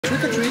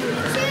Trick or treat.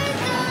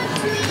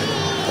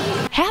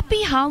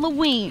 Happy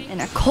Halloween and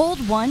a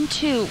cold one,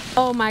 too.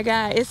 Oh my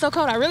God, it's so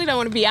cold. I really don't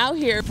want to be out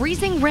here.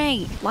 Freezing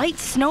rain, light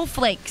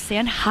snowflakes,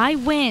 and high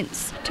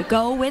winds to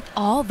go with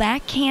all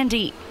that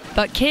candy.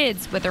 But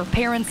kids with their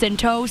parents in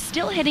tow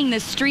still hitting the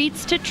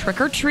streets to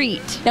trick or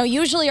treat. Now,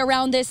 usually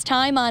around this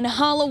time on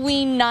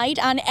Halloween night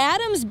on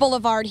Adams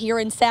Boulevard here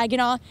in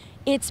Saginaw,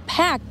 it's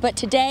packed, but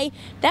today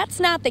that's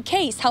not the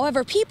case.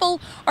 However,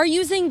 people are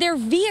using their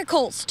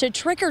vehicles to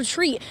trick or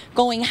treat,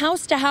 going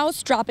house to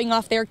house, dropping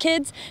off their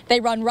kids. They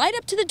run right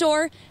up to the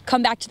door,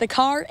 come back to the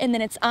car, and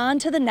then it's on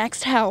to the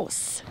next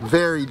house.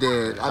 Very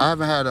dead. I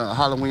haven't had a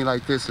Halloween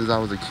like this since I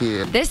was a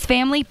kid. This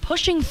family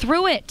pushing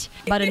through it,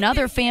 but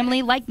another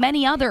family, like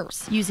many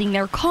others, using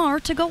their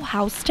car to go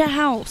house to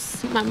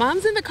house. My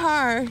mom's in the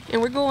car,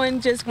 and we're going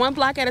just one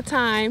block at a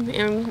time.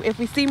 And if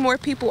we see more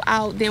people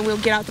out, then we'll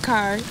get out the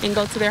car and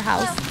go to their house.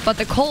 But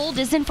the cold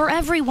isn't for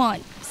everyone.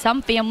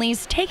 Some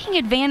families taking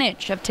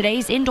advantage of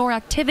today's indoor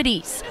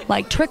activities,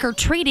 like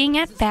trick-or-treating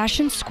at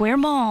Fashion Square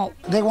Mall.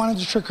 They wanted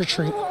to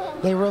trick-or-treat.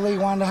 They really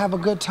wanted to have a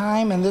good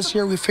time, and this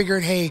year we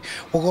figured, hey,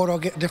 we'll go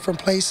to different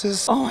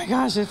places. Oh my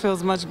gosh, it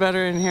feels much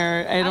better in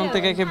here. I don't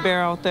think I could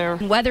bear out there.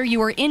 Whether you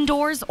were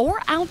indoors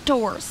or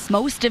outdoors,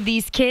 most of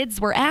these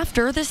kids were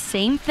after the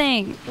same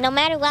thing. No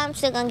matter what, I'm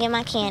still gonna get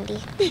my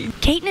candy.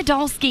 Kate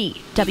Nadolski,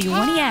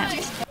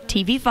 WNEF,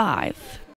 TV5.